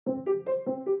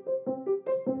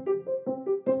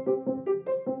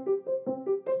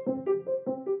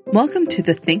Welcome to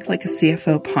the Think Like a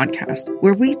CFO podcast,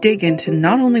 where we dig into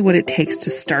not only what it takes to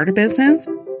start a business,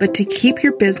 but to keep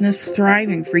your business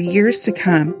thriving for years to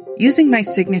come using my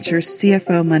signature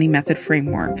CFO Money Method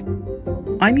framework.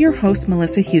 I'm your host,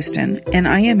 Melissa Houston, and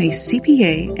I am a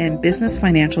CPA and business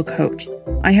financial coach.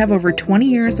 I have over 20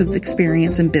 years of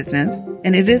experience in business,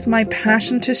 and it is my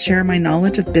passion to share my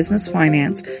knowledge of business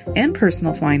finance and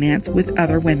personal finance with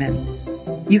other women.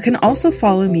 You can also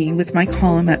follow me with my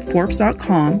column at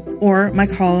Forbes.com or my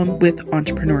column with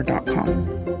Entrepreneur.com.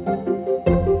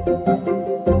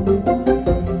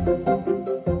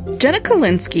 Jenna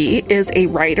Kalinsky is a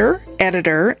writer,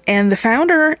 editor, and the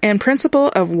founder and principal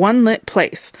of One Lit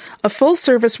Place, a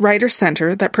full-service writer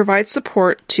center that provides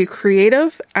support to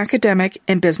creative, academic,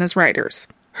 and business writers.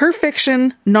 Her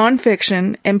fiction,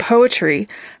 nonfiction, and poetry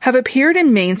have appeared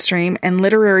in mainstream and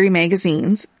literary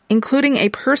magazines, including a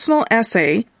personal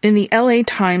essay in the LA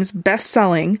Times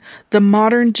best-selling The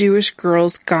Modern Jewish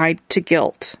Girl's Guide to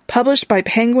Guilt, published by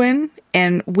Penguin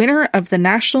and winner of the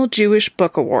National Jewish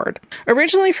Book Award.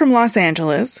 Originally from Los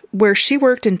Angeles, where she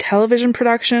worked in television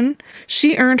production,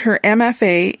 she earned her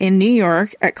MFA in New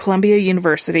York at Columbia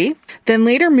University, then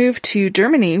later moved to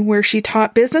Germany, where she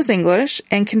taught business English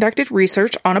and conducted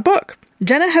research on a book.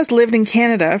 Jenna has lived in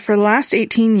Canada for the last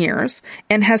 18 years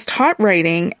and has taught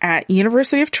writing at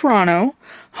University of Toronto,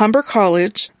 Humber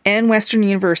College, and Western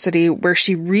University, where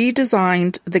she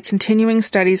redesigned the Continuing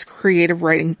Studies Creative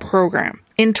Writing program.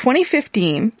 In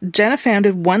 2015, Jenna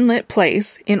founded One Lit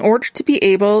Place in order to be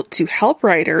able to help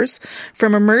writers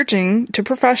from emerging to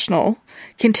professional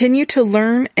continue to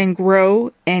learn and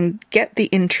grow and get the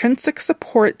intrinsic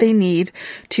support they need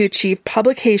to achieve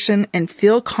publication and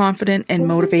feel confident and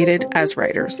motivated as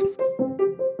writers.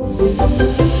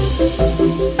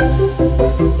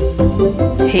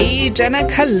 Hey, Jenna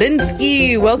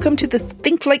Kalinsky. Welcome to the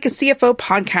Think Like a CFO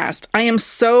podcast. I am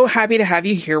so happy to have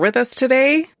you here with us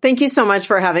today. Thank you so much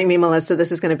for having me, Melissa.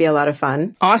 This is going to be a lot of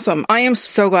fun. Awesome. I am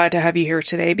so glad to have you here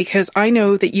today because I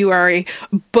know that you are a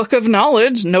book of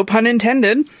knowledge, no pun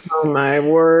intended. Oh, my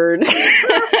word.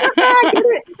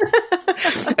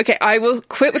 Okay, I will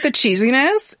quit with the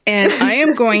cheesiness and I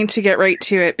am going to get right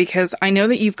to it because I know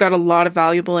that you've got a lot of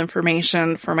valuable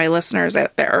information for my listeners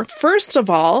out there. First of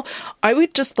all, I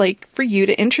would just like for you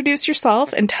to introduce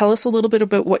yourself and tell us a little bit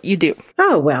about what you do.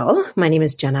 Oh, well, my name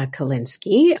is Jenna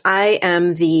Kalinsky. I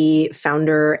am the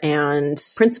founder and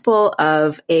principal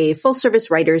of a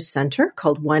full-service writers center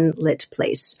called One Lit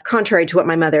Place. Contrary to what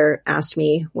my mother asked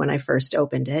me when I first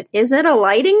opened it, is it a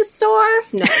lighting store?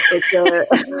 No,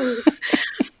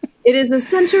 it is a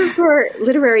center for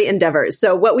literary endeavors.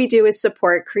 So what we do is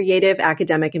support creative,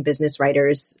 academic, and business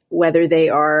writers, whether they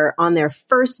are on their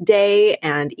first day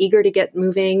and eager to get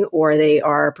moving, or they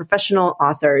are professional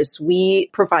authors. We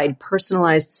provide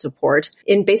personalized support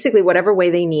in basically whatever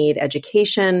way they need: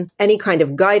 education, any kind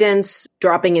of guidance,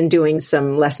 dropping and doing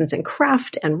some lessons in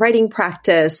craft and writing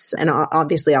practice, and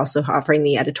obviously also offering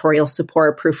the editorial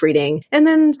support, proofreading, and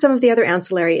then some of the other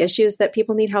ancillary issues that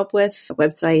people need help with: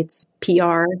 websites,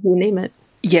 PR, you name it.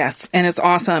 Yes, and it's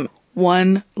awesome.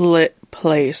 One Lit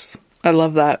Place. I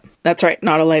love that. That's right,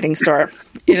 not a lighting store.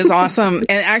 It is awesome.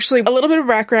 And actually, a little bit of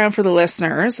background for the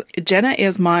listeners. Jenna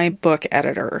is my book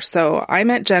editor. So I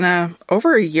met Jenna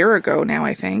over a year ago now,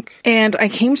 I think. And I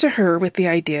came to her with the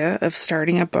idea of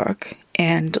starting a book.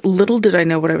 And little did I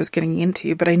know what I was getting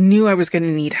into, but I knew I was going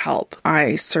to need help.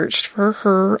 I searched for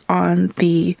her on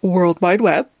the World Wide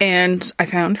Web, and I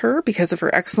found her because of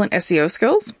her excellent SEO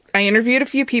skills. I interviewed a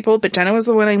few people, but Jenna was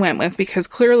the one I went with because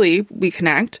clearly we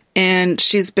connect, and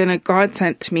she's been a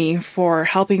godsend to me for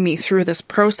helping me through this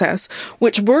process,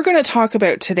 which we're going to talk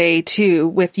about today too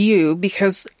with you,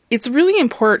 because it's really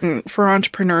important for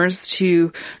entrepreneurs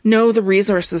to know the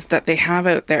resources that they have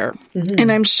out there. Mm-hmm.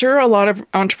 And I'm sure a lot of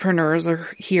entrepreneurs are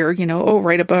here,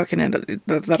 write a book and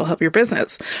that'll help your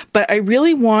business. But I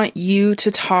really want you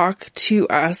to talk to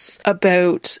us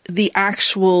about the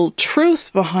actual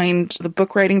truth behind the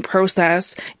book writing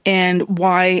process and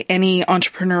why any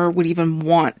entrepreneur would even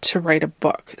want to write a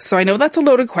book. So I know that's a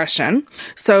loaded question.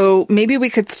 So maybe we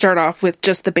could start off with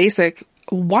just the basic.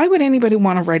 Why would anybody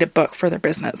want to write a book for their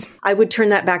business? I would turn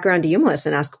that back around to you, Melissa,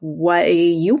 and ask why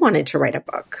you wanted to write a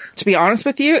book. To be honest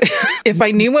with you, if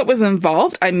I knew what was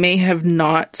involved, I may have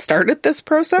not started this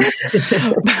process.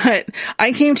 But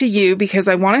I came to you because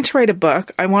I wanted to write a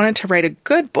book. I wanted to write a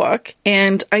good book.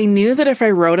 And I knew that if I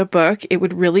wrote a book, it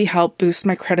would really help boost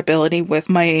my credibility with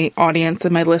my audience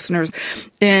and my listeners.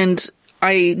 And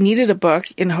I needed a book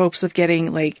in hopes of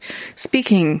getting like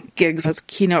speaking gigs as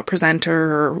keynote presenter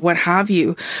or what have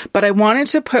you. But I wanted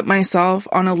to put myself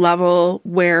on a level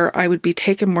where I would be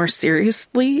taken more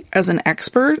seriously as an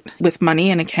expert with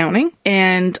money and accounting.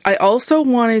 And I also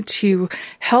wanted to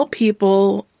help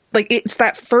people. Like, it's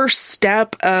that first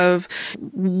step of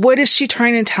what is she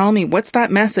trying to tell me? What's that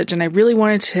message? And I really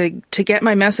wanted to get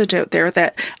my message out there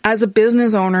that as a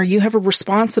business owner, you have a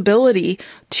responsibility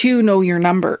to know your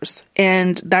numbers.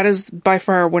 And that is by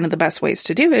far one of the best ways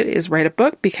to do it is write a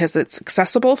book because it's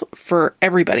accessible for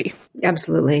everybody.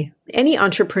 Absolutely. Any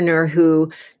entrepreneur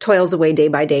who toils away day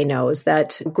by day knows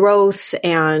that growth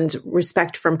and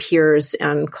respect from peers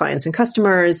and clients and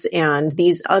customers and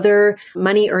these other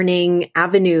money earning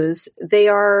avenues, they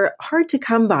are hard to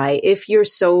come by if you're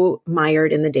so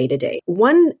mired in the day to day.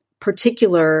 One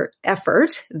particular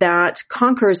effort that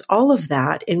conquers all of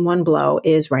that in one blow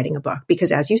is writing a book.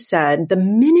 Because as you said, the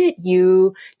minute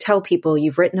you tell people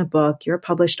you've written a book, you're a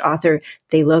published author,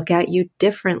 they look at you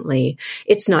differently.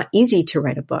 It's not easy to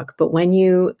write a book, but when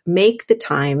you make the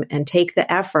time and take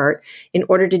the effort in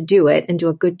order to do it and do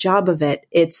a good job of it,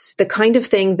 it's the kind of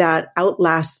thing that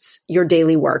outlasts your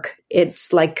daily work.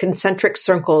 It's like concentric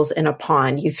circles in a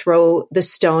pond. You throw the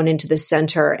stone into the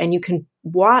center and you can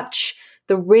watch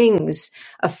the rings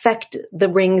affect the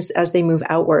rings as they move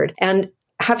outward. And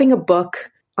having a book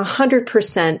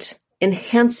 100%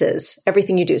 enhances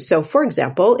everything you do. So for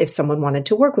example, if someone wanted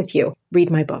to work with you,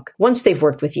 read my book. Once they've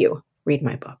worked with you, read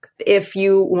my book. If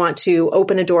you want to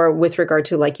open a door with regard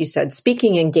to, like you said,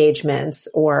 speaking engagements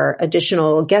or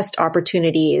additional guest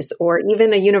opportunities, or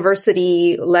even a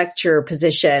university lecture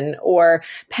position or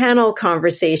panel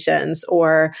conversations,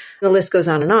 or the list goes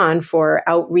on for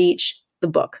outreach, the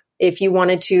book. If you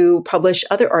wanted to publish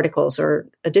other articles or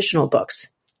additional books,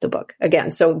 the book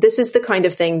again. So this is the kind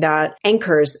of thing that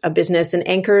anchors a business and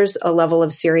anchors a level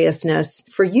of seriousness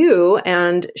for you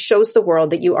and shows the world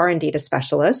that you are indeed a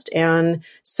specialist and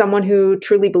someone who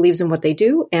truly believes in what they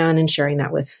do and in sharing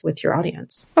that with your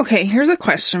audience. Okay, here's a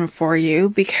question for you,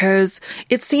 because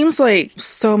it seems like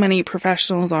so many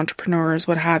professionals, entrepreneurs,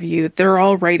 what have you, they're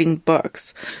all writing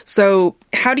books. So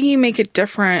how do you make it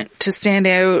different to stand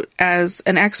out as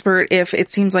an expert if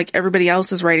it seems like everybody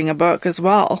else is writing a book as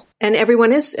well? And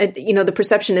everyone is, the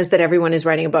perception is that everyone is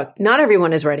writing a book. Not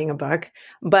everyone is writing a book,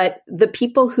 but the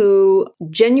people who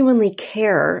genuinely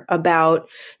care about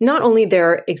not only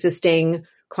their existing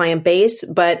client base,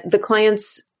 but the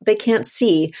clients they can't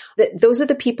see, those are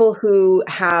the people who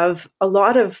have a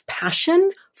lot of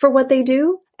passion for what they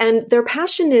do. And their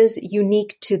passion is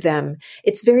unique to them.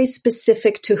 It's very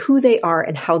specific to who they are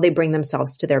and how they bring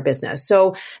themselves to their business.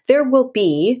 So there will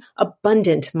be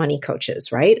abundant money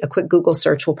coaches, right? A quick Google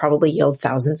search will probably yield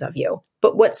thousands of you.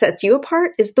 But what sets you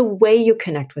apart is the way you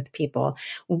connect with people,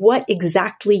 what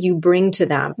exactly you bring to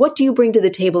them. What do you bring to the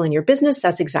table in your business?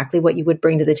 That's exactly what you would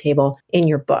bring to the table in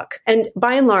your book. And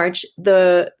by and large,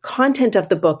 the content of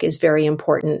the book is very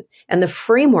important. And the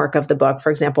framework of the book,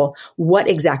 for example, what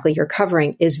exactly you're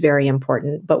covering is very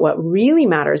important. But what really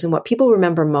matters and what people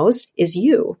remember most is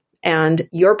you and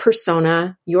your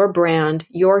persona, your brand,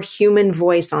 your human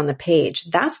voice on the page.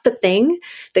 That's the thing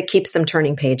that keeps them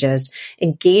turning pages,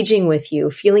 engaging with you,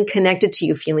 feeling connected to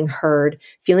you, feeling heard,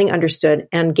 feeling understood,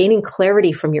 and gaining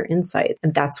clarity from your insight.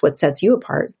 And that's what sets you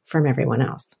apart from everyone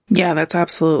else. Yeah, that's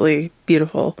absolutely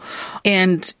beautiful.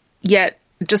 And yet,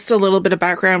 just a little bit of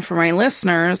background for my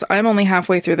listeners, I'm only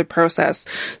halfway through the process.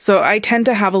 So I tend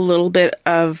to have a little bit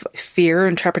of fear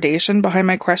and trepidation behind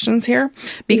my questions here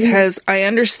because I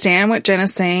understand what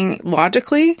Jenna's saying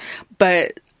logically,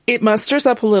 but it musters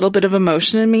up a little bit of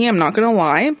emotion in me. I'm not going to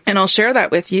lie. And I'll share that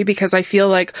with you because I feel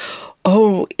like,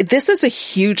 oh, this is a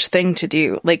huge thing to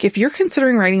do. Like if you're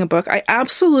considering writing a book, I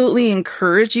absolutely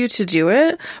encourage you to do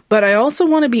it, but I also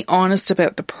want to be honest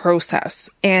about the process.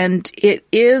 And it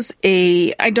is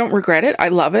I don't regret it. I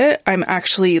love it. I'm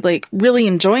actually like really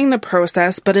enjoying the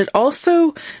process, but it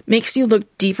also makes you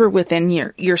look deeper within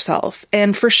yourself.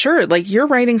 And for sure, like you're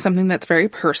writing something that's very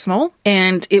personal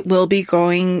and it will be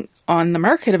going on the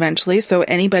market eventually. So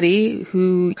anybody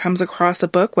who comes across a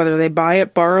book, whether they buy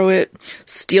it, borrow it,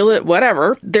 steal it,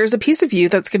 whatever, there's a piece of you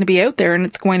that's going to be out there and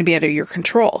it's going to be out of your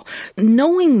control.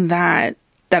 Knowing that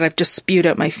I've just spewed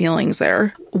out my feelings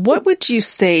there, what would you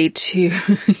say to,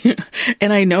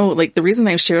 and I know like the reason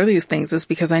I share these things is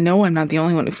because I know I'm not the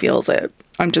only one who feels it.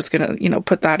 I'm just going to,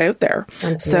 put that out there.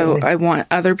 Absolutely. So I want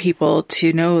other people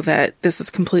to know that this is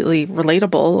completely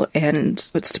relatable and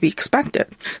it's to be expected.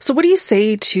 So what do you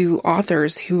say to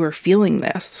authors who are feeling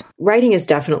this? Writing is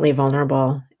definitely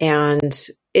vulnerable. And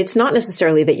it's not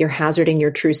necessarily that you're hazarding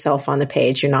your true self on the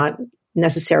page. You're not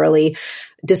necessarily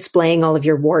displaying all of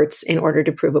your warts in order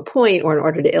to prove a point or in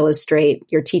order to illustrate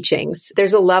your teachings.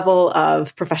 There's a level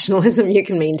of professionalism you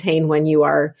can maintain when you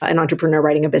are an entrepreneur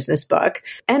writing a business book.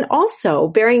 And also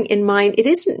bearing in mind, it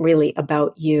isn't really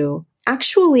about you.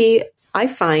 Actually, I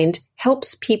find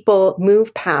helps people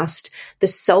move past the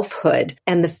selfhood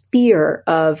and the fear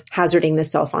of hazarding the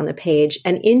self on the page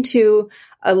and into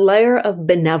a layer of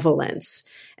benevolence.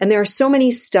 And there are so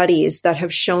many studies that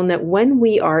have shown that when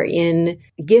we are in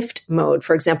gift mode,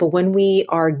 for example, when we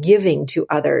are giving to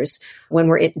others, when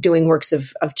we're doing works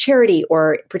of charity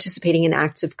or participating in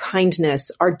acts of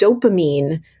kindness, our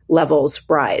dopamine levels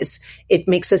rise. It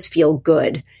makes us feel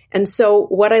good. And so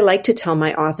what I like to tell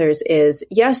my authors is,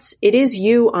 yes, it is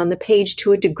you on the page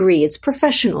to a degree. It's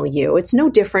professional you. It's no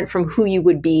different from who you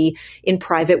would be in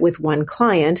private with one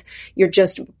client. You're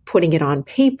just putting it on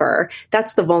paper.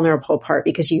 That's the vulnerable part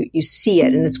because you see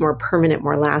it and it's more permanent,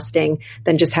 more lasting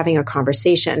than just having a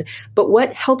conversation. But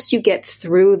what helps you get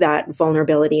through that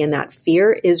vulnerability and that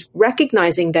fear is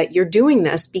recognizing that you're doing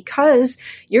this because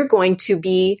you're going to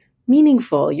be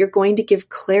meaningful. You're going to give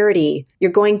clarity.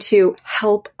 You're going to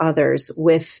help others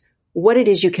with what it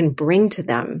is you can bring to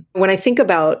them. When I think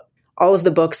about all of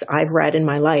the books I've read in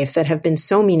my life that have been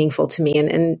so meaningful to me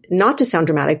and not to sound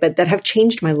dramatic, but that have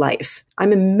changed my life,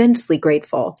 I'm immensely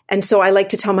grateful. And so I like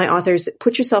to tell my authors,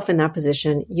 put yourself in that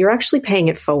position. You're actually paying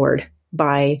it forward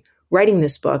by writing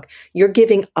this book. You're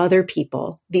giving other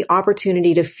people the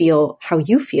opportunity to feel how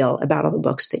you feel about all the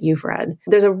books that you've read.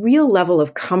 There's a real level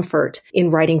of comfort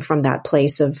in writing from that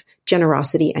place of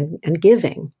generosity and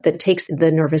giving that takes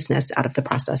the nervousness out of the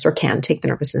process or can take the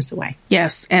nervousness away.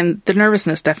 Yes. And the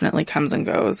nervousness definitely comes and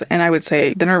goes. And I would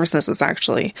say the nervousness is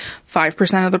actually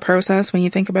 5% of the process when you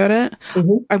think about it.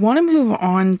 Mm-hmm. I want to move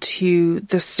on to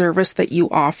the service that you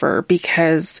offer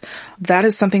because that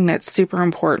is something that's super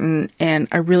important. And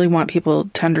I really want people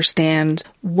to understand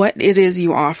what it is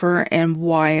you offer and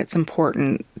why it's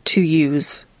important to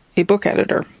use a book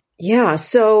editor. Yeah.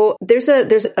 So there's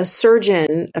a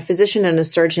surgeon, a physician and a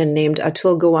surgeon named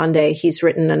Atul Gawande. He's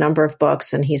written a number of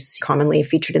books and he's commonly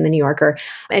featured in the New Yorker.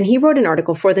 And he wrote an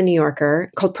article for the New Yorker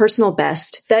called Personal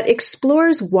Best that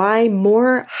explores why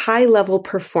more high-level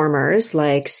performers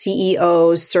like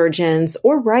CEOs, surgeons,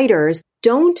 or writers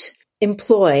don't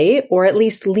employ or at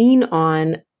least lean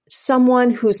on someone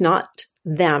who's not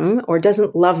them or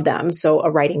doesn't love them. So a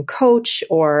writing coach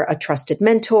or a trusted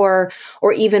mentor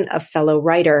or even a fellow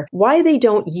writer, why they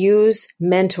don't use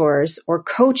mentors or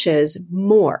coaches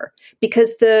more.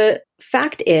 Because the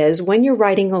fact is when you're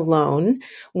writing alone,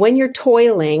 when you're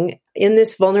toiling in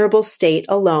this vulnerable state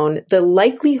alone, the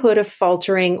likelihood of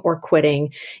faltering or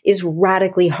quitting is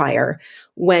radically higher.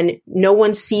 When no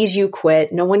one sees you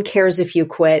quit, no one cares if you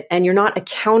quit, and you're not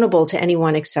accountable to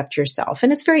anyone except yourself.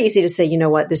 And it's very easy to say, you know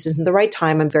what, this isn't the right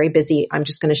time. I'm very busy. I'm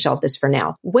just going to shelve this for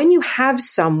now. When you have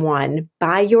someone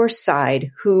by your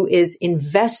side who is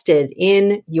invested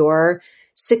in your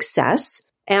success,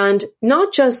 and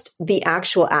not just the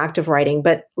actual act of writing,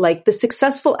 but like the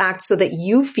successful act so that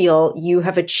you feel you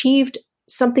have achieved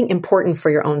something important for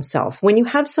your own self. When you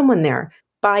have someone there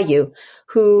by you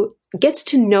who gets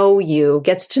to know you,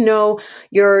 gets to know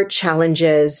your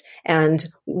challenges and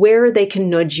where they can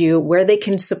nudge you, where they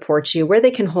can support you, where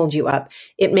they can hold you up,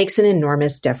 it makes an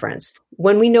enormous difference.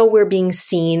 When we know we're being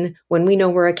seen, when we know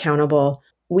we're accountable,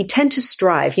 we tend to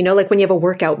strive, like when you have a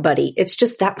workout buddy, it's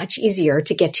just that much easier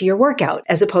to get to your workout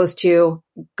as opposed to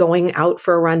going out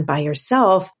for a run by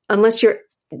yourself, unless you're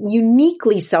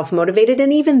uniquely self-motivated.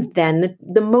 And even then,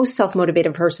 the most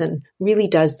self-motivated person really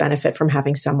does benefit from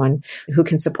having someone who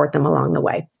can support them along the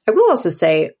way. I will also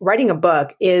say writing a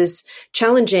book is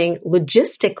challenging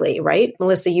logistically, right?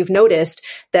 Melissa, you've noticed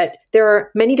that there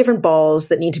are many different balls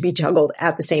that need to be juggled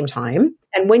at the same time.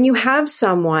 And when you have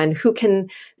someone who can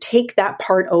take that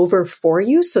part over for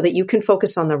you so that you can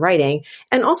focus on the writing,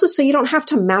 and also so you don't have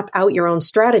to map out your own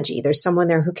strategy, there's someone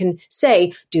there who can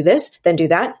say, do this, then do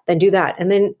that, then do that.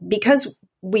 And then because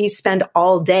we spend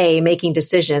all day making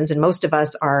decisions and most of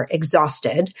us are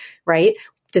exhausted, right?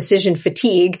 Decision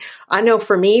fatigue. I know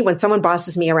for me, when someone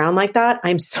bosses me around like that,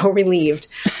 I'm so relieved.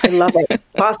 I love it.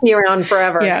 Boss me around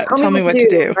forever. Yeah, tell me what to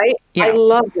do. Right? Yeah. I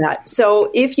love that. So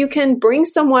if you can bring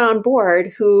someone on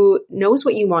board who knows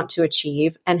what you want to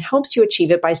achieve and helps you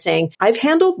achieve it by saying, I've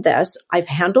handled this, I've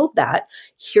handled that.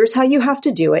 Here's how you have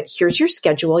to do it. Here's your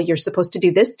schedule. You're supposed to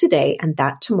do this today and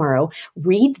that tomorrow.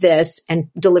 Read this and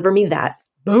deliver me that.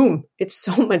 Boom. It's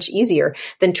so much easier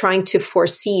than trying to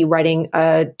foresee writing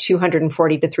a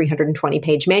 240 to 320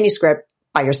 page manuscript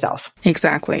by yourself.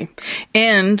 Exactly.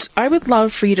 And I would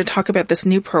love for you to talk about this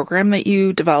new program that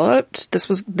you developed.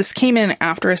 This came in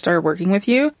after I started working with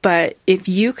you, but if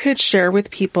you could share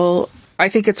with people, I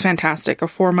think it's fantastic.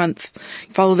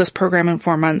 Follow this program in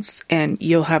 4 months and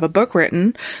you'll have a book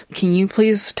written. Can you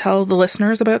please tell the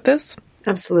listeners about this?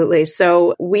 Absolutely.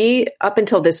 So we, up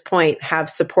until this point, have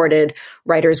supported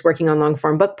writers working on long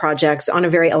form book projects on a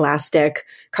very elastic,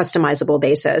 customizable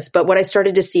basis. But what I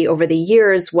started to see over the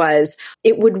years was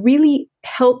it would really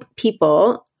help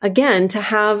people, again, to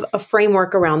have a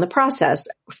framework around the process,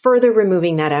 further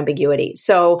removing that ambiguity.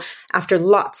 So after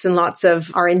lots and lots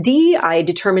of R&D, I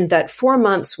determined that 4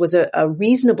 months was a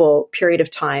reasonable period of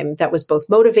time that was both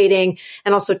motivating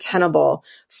and also tenable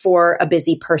for a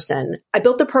busy person. I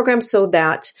built the program so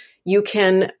that you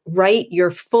can write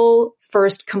your full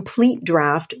first complete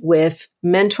draft with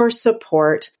mentor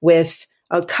support, with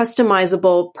a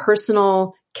customizable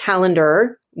personal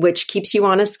calendar, which keeps you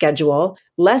on a schedule,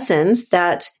 lessons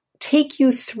that take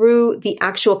you through the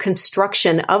actual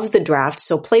construction of the draft.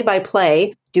 So play by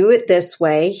play, do it this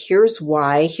way. Here's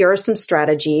why. Here are some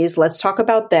strategies. Let's talk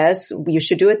about this. You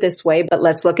should do it this way, but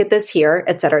let's look at this here,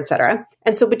 et cetera, et cetera.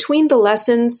 And so between the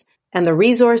lessons and the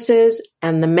resources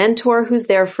and the mentor who's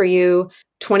there for you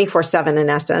 24/7 in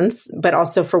essence, but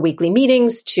also for weekly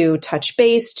meetings to touch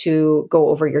base, to go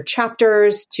over your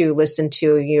chapters, to listen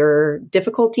to your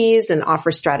difficulties and offer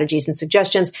strategies and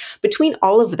suggestions. Between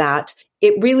all of that,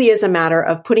 it really is a matter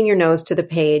of putting your nose to the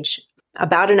page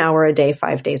about an hour a day,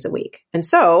 5 days a week. And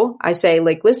so I say,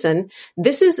 listen,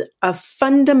 this is a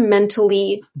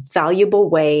fundamentally valuable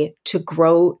way to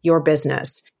grow your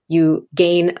business. You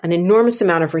gain an enormous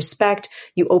amount of respect.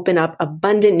 You open up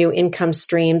abundant new income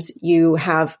streams. You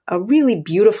have a really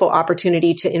beautiful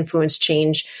opportunity to influence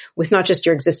change with not just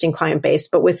your existing client base,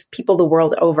 but with people the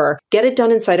world over. Get it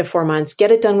done inside of 4 months.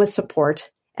 Get it done with support.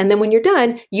 And then when you're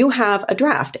done, you have a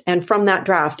draft. And from that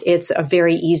draft, it's a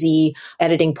very easy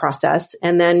editing process.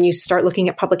 And then you start looking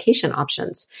at publication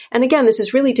options. And again, this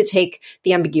is really to take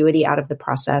the ambiguity out of the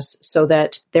process so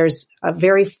that there's a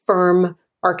very firm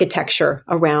architecture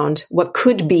around what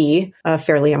could be a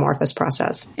fairly amorphous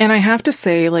process. And I have to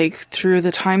say, through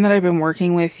the time that I've been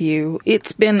working with you,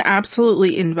 it's been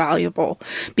absolutely invaluable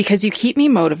because you keep me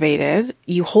motivated.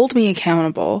 You hold me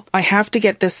accountable. I have to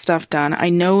get this stuff done. I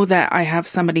know that I have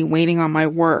somebody waiting on my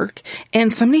work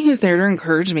and somebody who's there to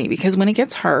encourage me because when it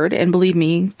gets hard, and believe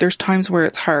me, there's times where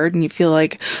it's hard and you feel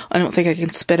like, I don't think I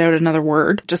can spit out another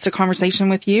word, just a conversation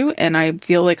with you. And I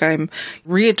feel like I'm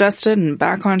readjusted and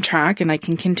back on track and I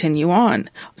can continue on.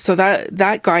 So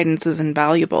that guidance is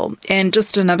invaluable. And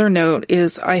just another note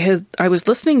is I was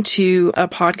listening to a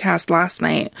podcast last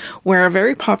night where a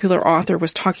very popular author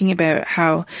was talking about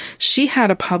how she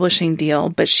had a publishing deal,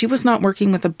 but she was not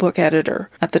working with a book editor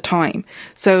at the time.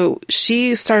 So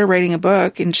she started writing a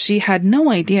book and she had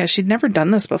no idea. She'd never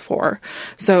done this before.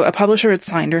 So a publisher had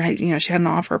signed her, she had an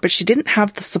offer, but she didn't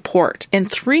have the support. And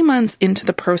 3 months into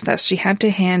the process, she had to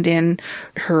hand in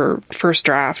her first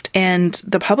draft and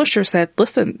the publisher said,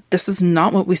 listen, this is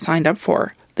not what we signed up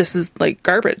for. This is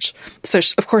garbage. So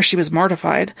of course she was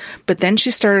mortified, but then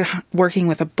she started working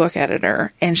with a book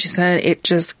editor and she said it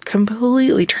just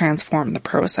completely transformed the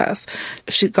process.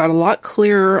 She got a lot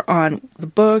clearer on the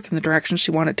book and the direction she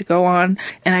wanted to go on.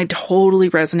 And I totally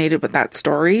resonated with that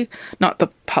story, not the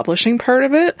publishing part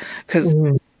of it, because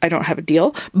I don't have a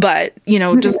deal, but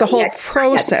just the whole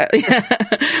process.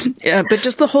 Yeah, but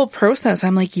just the whole process.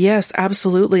 I'm like, yes,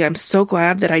 absolutely. I'm so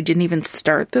glad that I didn't even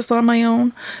start this on my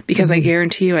own because I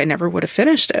guarantee you I never would have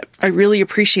finished it. I really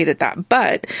appreciated that.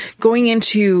 But going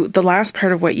into the last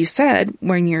part of what you said,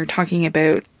 when you're talking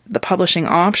about the publishing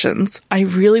options, I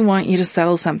really want you to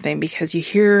settle something because you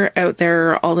hear out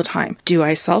there all the time, do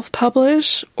I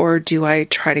self-publish or do I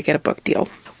try to get a book deal?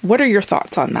 What are your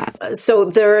thoughts on that? So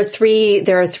there are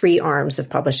three arms of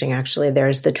publishing, actually.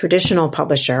 There's the traditional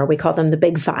publisher. We call them the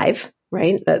big five,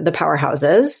 right? The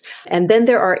powerhouses. And then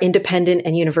there are independent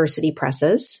and university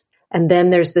presses. And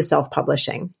then there's the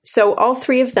self-publishing. So all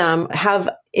three of them have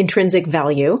intrinsic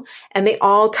value and they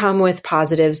all come with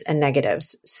positives and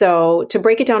negatives. So to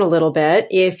break it down a little bit,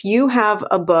 if you have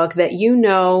a book that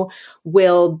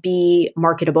will be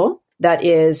marketable, that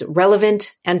is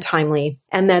relevant and timely,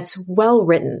 and that's well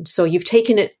written. So you've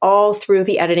taken it all through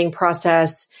the editing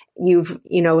process. You've,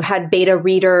 had beta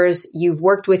readers. You've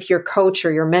worked with your coach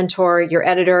or your mentor, your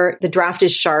editor. The draft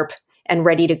is sharp and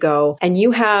ready to go. And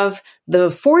you have the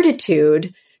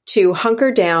fortitude to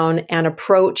hunker down and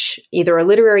approach either a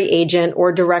literary agent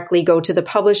or directly go to the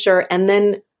publisher and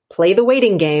then play the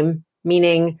waiting game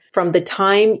meaning from the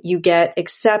time you get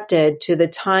accepted to the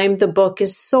time the book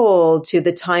is sold to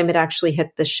the time it actually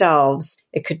hit the shelves,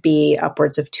 it could be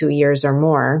upwards of 2 years or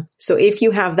more. So if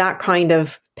you have that kind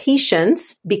of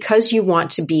patience because you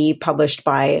want to be published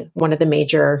by one of the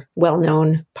major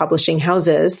well-known publishing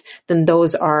houses, then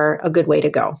those are a good way to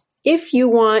go. If you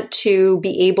want to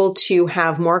be able to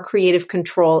have more creative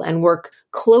control and work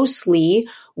closely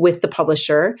with the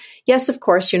publisher, yes, of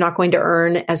course, you're not going to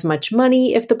earn as much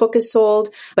money if the book is sold,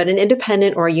 but an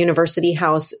independent or a university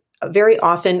house very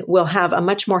often will have a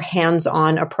much more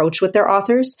hands-on approach with their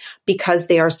authors because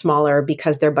they are smaller,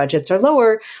 because their budgets are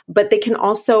lower, but they can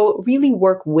also really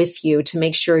work with you to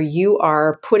make sure you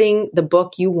are putting the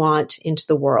book you want into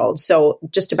the world. So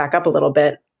just to back up a little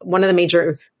bit, one of the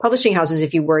major publishing houses,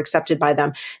 if you were accepted by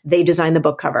them, they design the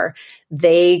book cover.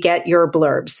 They get your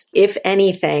blurbs. If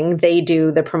anything, they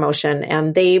do the promotion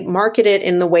and they market it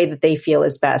in the way that they feel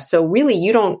is best. So really,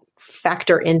 you don't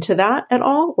factor into that at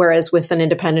all. Whereas with an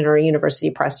independent or a university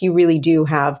press, you really do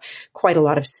have quite a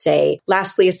lot of say.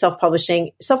 Lastly is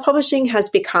self-publishing. Self-publishing has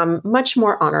become much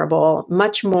more honorable,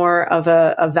 much more of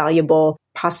a valuable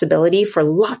possibility for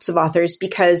lots of authors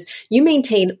because you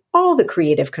maintain all the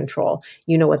creative control.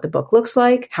 You know what the book looks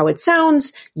like, how it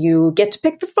sounds. You get to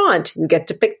pick the font. You get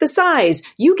to pick the size.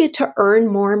 You get to earn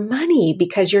more money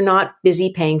because you're not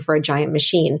busy paying for a giant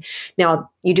machine.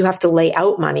 Now, you do have to lay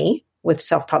out money with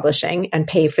self-publishing and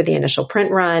pay for the initial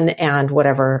print run and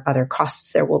whatever other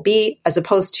costs there will be, as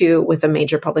opposed to with a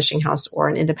major publishing house or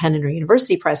an independent or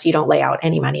university press, you don't lay out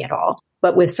any money at all.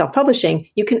 But with self-publishing,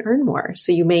 you can earn more.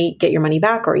 So you may get your money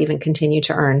back or even continue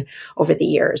to earn over the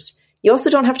years. You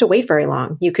also don't have to wait very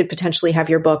long. You could potentially have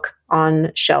your book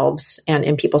on shelves and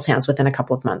in people's hands within a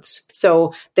couple of months.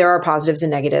 So there are positives and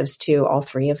negatives to all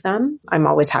three of them. I'm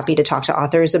always happy to talk to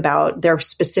authors about their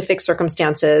specific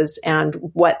circumstances and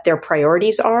what their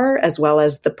priorities are, as well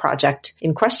as the project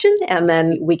in question. And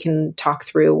then we can talk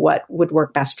through what would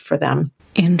work best for them.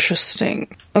 Interesting.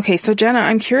 Okay, so Jenna,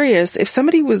 I'm curious if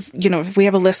somebody was, if we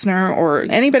have a listener or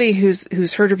anybody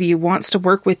who's heard of you wants to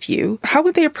work with you, how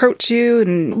would they approach you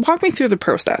and walk me through the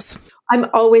process? I'm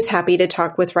always happy to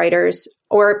talk with writers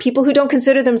or people who don't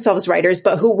consider themselves writers,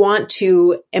 but who want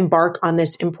to embark on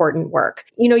this important work.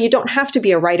 You don't have to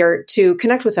be a writer to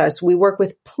connect with us. We work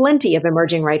with plenty of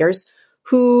emerging writers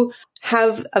who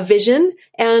have a vision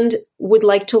and would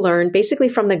like to learn basically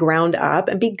from the ground up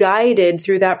and be guided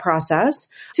through that process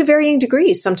to varying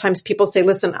degrees. Sometimes people say,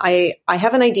 listen, I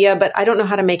have an idea, but I don't know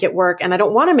how to make it work and I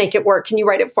don't want to make it work. Can you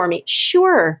write it for me?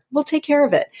 Sure, we'll take care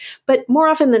of it. But more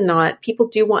often than not, people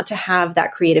do want to have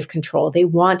that creative control. They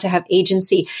want to have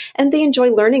agency and they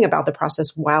enjoy learning about the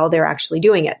process while they're actually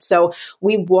doing it. So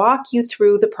we walk you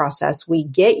through the process. We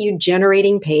get you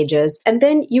generating pages and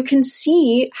then you can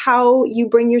see how you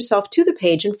bring yourself to the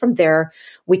page. And from there,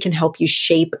 we can help you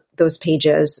shape those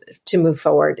pages to move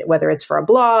forward, whether it's for a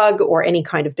blog or any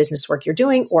kind of business work you're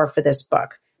doing or for this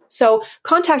book. So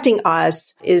contacting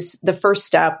us is the first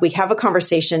step. We have a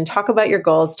conversation, talk about your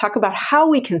goals, talk about how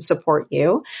we can support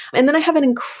you. And then I have an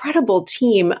incredible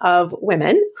team of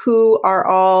women who are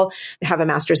all have a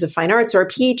master's of fine arts or a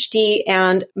PhD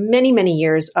and many, many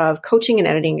years of coaching and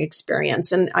editing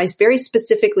experience. And I very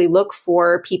specifically look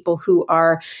for people who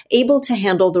are able to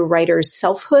handle the writer's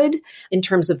selfhood in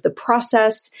terms of the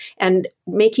process and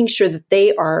making sure that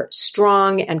they are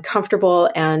strong and comfortable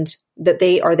and that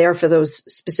they are there for those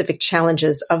specific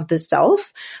challenges of the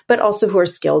self, but also who are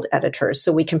skilled editors.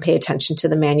 So we can pay attention to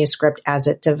the manuscript as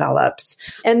it develops.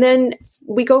 And then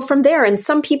we go from there. And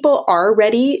some people are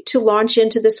ready to launch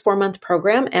into this 4-month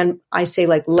program. And I say,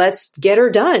 let's get her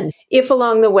done. If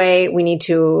along the way we need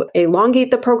to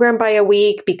elongate the program by a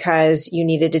week because you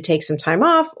needed to take some time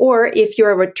off, or if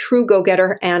you're a true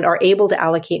go-getter and are able to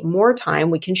allocate more time,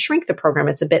 we can shrink the program.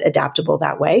 It's a bit adaptable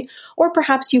that way. Or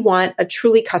perhaps you want a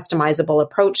truly customizable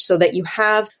approach so that you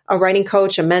have a writing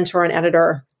coach, a mentor, an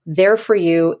editor there for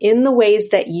you in the ways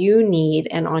that you need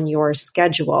and on your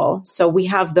schedule. So we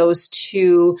have those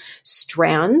two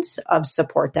strands of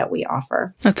support that we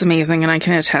offer. That's amazing. And I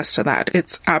can attest to that.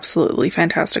 It's absolutely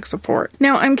fantastic support.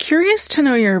 Now, I'm curious to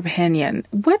know your opinion.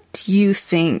 What do you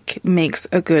think makes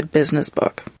a good business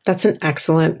book? That's an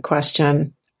excellent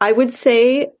question. I would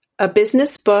say a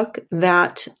business book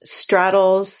that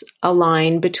straddles a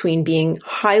line between being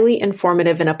highly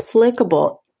informative and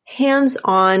applicable,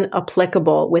 hands-on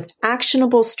applicable with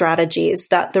actionable strategies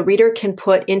that the reader can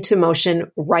put into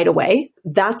motion right away.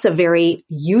 That's a very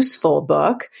useful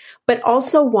book, but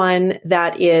also one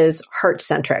that is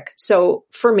heart-centric. So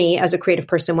for me, as a creative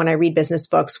person, when I read business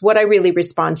books, what I really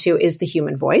respond to is the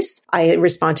human voice. I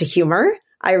respond to humor.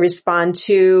 I respond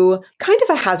to kind of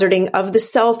a hazarding of the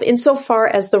self insofar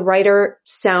as the writer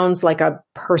sounds like a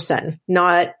person,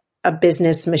 not a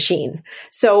business machine.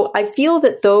 So I feel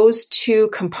that those two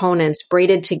components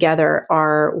braided together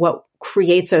are what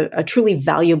creates a truly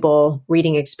valuable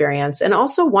reading experience, and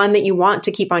also one that you want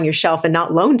to keep on your shelf and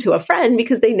not loan to a friend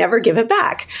because they never give it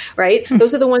back, right?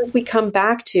 Those are the ones we come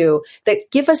back to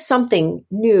that give us something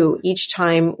new each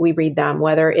time we read them,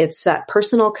 whether it's that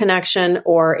personal connection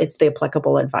or it's the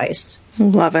applicable advice.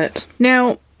 Love it.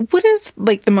 Now, what is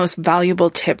like the most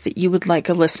valuable tip that you would like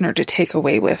a listener to take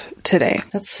away with today?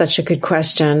 That's such a good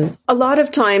question. A lot of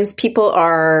times people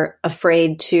are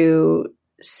afraid to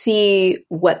see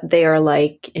what they are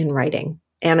like in writing.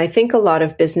 And I think a lot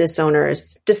of business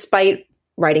owners, despite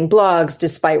writing blogs,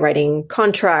 despite writing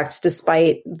contracts,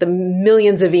 despite the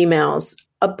millions of emails,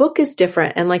 a book is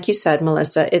different. And like you said,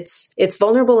 Melissa, it's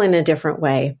vulnerable in a different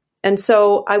way. And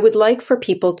so I would like for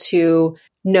people to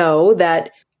know that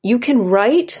you can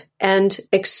write and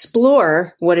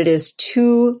explore what it is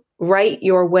to write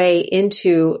your way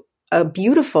into a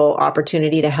beautiful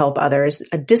opportunity to help others,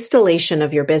 a distillation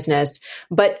of your business.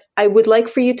 But I would like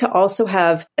for you to also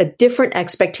have a different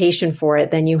expectation for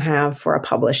it than you have for a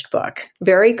published book.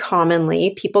 Very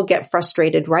commonly, people get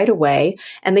frustrated right away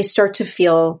and they start to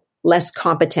feel less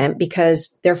competent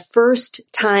because their first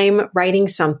time writing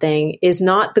something is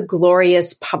not the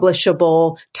glorious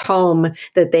publishable tome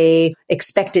that they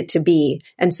expect it to be.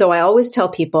 And so I always tell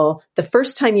people the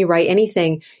first time you write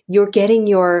anything, you're getting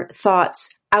your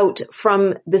thoughts out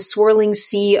from the swirling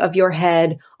sea of your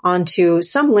head onto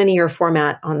some linear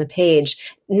format on the page.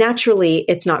 Naturally,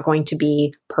 it's not going to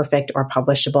be perfect or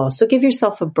publishable. So give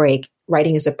yourself a break.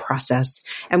 Writing is a process,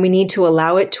 and we need to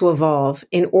allow it to evolve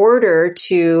in order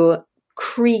to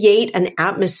create an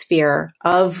atmosphere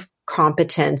of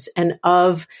competence and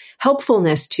of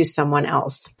helpfulness to someone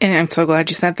else. And I'm so glad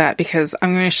you said that, because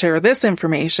I'm going to share this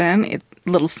information. A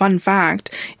little fun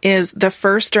fact is the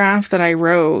first draft that I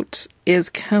wrote is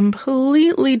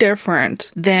completely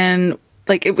different than,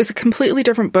 like, it was a completely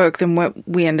different book than what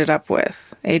we ended up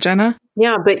with. Hey, Jenna?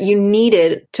 Yeah, but you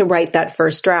needed to write that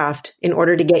first draft in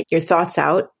order to get your thoughts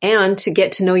out and to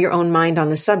get to know your own mind on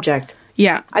the subject.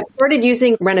 Yeah. I've started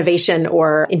using renovation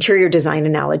or interior design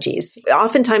analogies.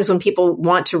 Oftentimes when people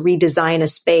want to redesign a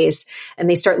space and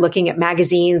they start looking at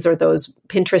magazines or those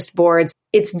Pinterest boards,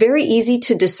 it's very easy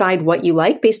to decide what you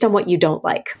like based on what you don't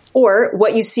like, or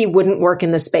what you see wouldn't work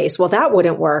in the space. Well, that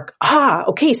wouldn't work.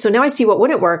 Okay. So now I see what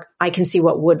wouldn't work. I can see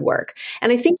what would work.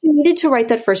 And I think you needed to write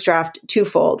that first draft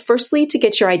twofold. Firstly, to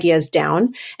get your ideas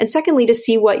down. And secondly, to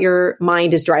see what your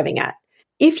mind is driving at.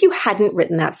 If you hadn't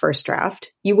written that first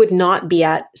draft, you would not be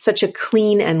at such a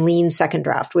clean and lean second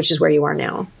draft, which is where you are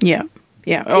now. Yeah.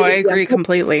 Yeah. Oh, I agree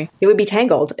completely. It would be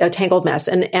a tangled mess.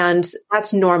 And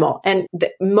that's normal. And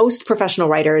most professional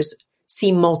writers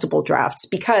see multiple drafts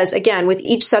because, again, with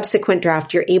each subsequent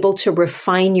draft, you're able to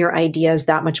refine your ideas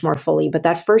that much more fully. But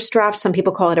that first draft, some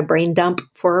people call it a brain dump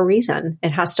for a reason.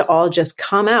 It has to all just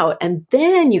come out. And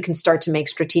then you can start to make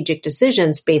strategic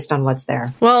decisions based on what's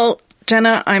there. Well,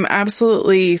 Jenna, I'm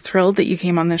absolutely thrilled that you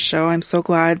came on this show. I'm so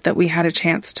glad that we had a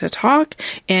chance to talk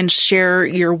and share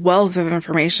your wealth of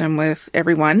information with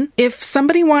everyone. If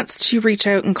somebody wants to reach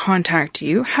out and contact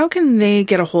you, how can they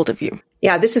get a hold of you?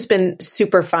 Yeah, this has been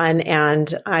super fun,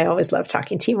 and I always love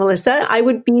talking to you, Melissa. I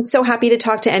would be so happy to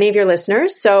talk to any of your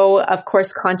listeners. So, of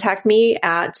course, contact me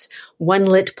at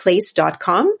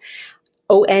onelitplace.com.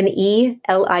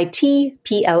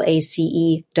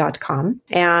 onelitplace.com.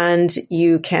 And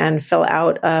you can fill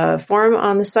out a form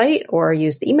on the site or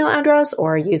use the email address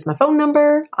or use my phone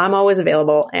number. I'm always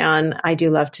available, and I do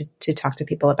love to talk to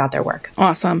people about their work.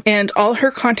 Awesome. And all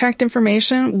her contact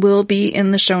information will be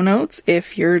in the show notes.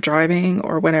 If you're driving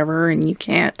or whatever and you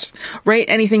can't write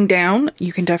anything down,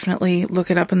 you can definitely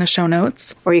look it up in the show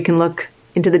notes. Or you can look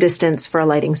into the distance for a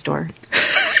lighting store.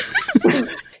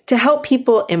 To help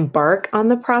people embark on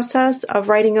the process of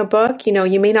writing a book,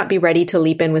 you may not be ready to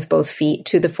leap in with both feet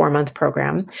to the 4-month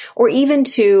program or even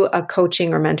to a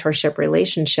coaching or mentorship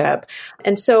relationship.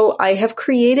 And so I have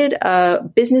created a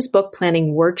business book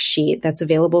planning worksheet that's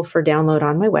available for download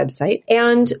on my website.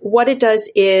 And what it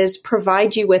does is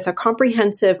provide you with a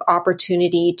comprehensive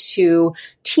opportunity to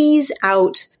tease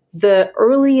out the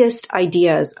earliest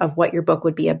ideas of what your book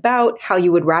would be about, how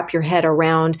you would wrap your head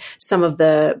around some of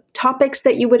the topics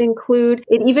that you would include.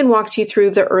 It even walks you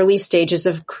through the early stages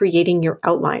of creating your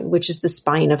outline, which is the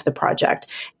spine of the project.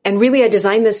 And really, I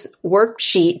designed this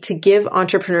worksheet to give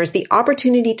entrepreneurs the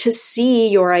opportunity to see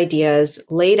your ideas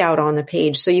laid out on the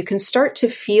page so you can start to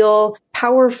feel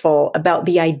powerful about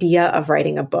the idea of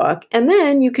writing a book. And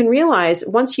then you can realize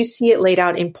once you see it laid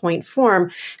out in point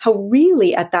form, how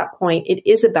really at that point it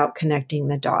is about connecting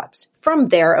the dots. From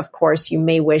there, of course, you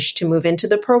may wish to move into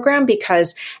the program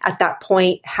because at that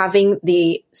point, having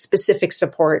the specific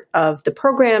support of the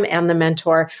program and the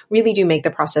mentor really do make the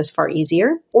process far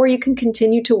easier. Or you can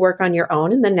continue to work on your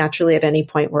own, and then naturally at any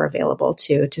point we're available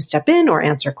to step in or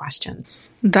answer questions.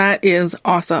 That is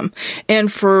awesome.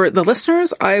 And for the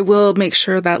listeners, I will make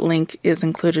sure that link is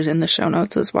included in the show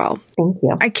notes as well. Thank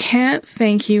you. I can't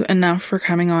thank you enough for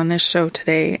coming on this show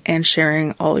today and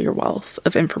sharing all your wealth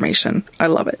of information. I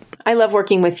love it. I love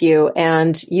working with you,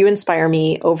 and you inspire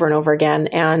me over and over again.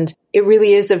 And it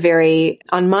really is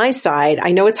on my side,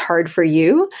 I know it's hard for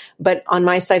you, but on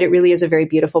my side, it really is a very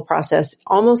beautiful process,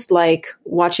 almost like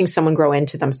watching someone grow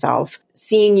into themselves,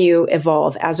 seeing you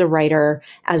evolve as a writer,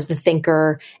 as the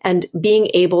thinker, and being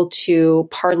able to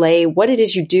parlay what it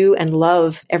is you do and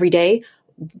love every day,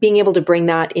 being able to bring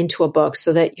that into a book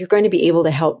so that you're going to be able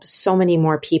to help so many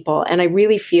more people. And I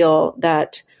really feel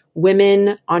that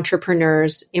women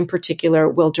entrepreneurs in particular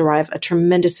will derive a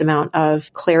tremendous amount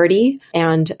of clarity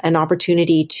and an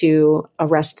opportunity to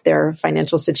arrest their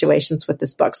financial situations with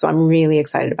this book. So I'm really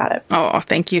excited about it. Oh,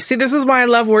 thank you. See, this is why I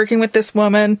love working with this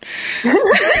woman.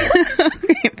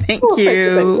 Thank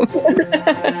you.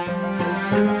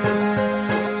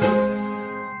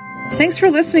 Thanks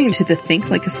for listening to the Think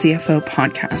Like a CFO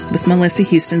podcast with Melissa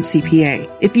Houston,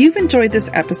 CPA. If you've enjoyed this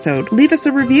episode, leave us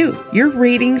a review. Your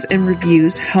ratings and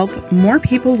reviews help more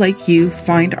people like you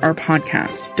find our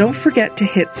podcast. Don't forget to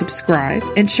hit subscribe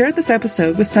and share this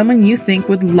episode with someone you think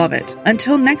would love it.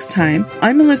 Until next time,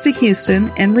 I'm Melissa Houston,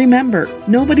 and remember,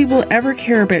 nobody will ever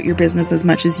care about your business as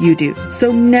much as you do.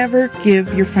 So never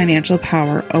give your financial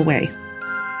power away.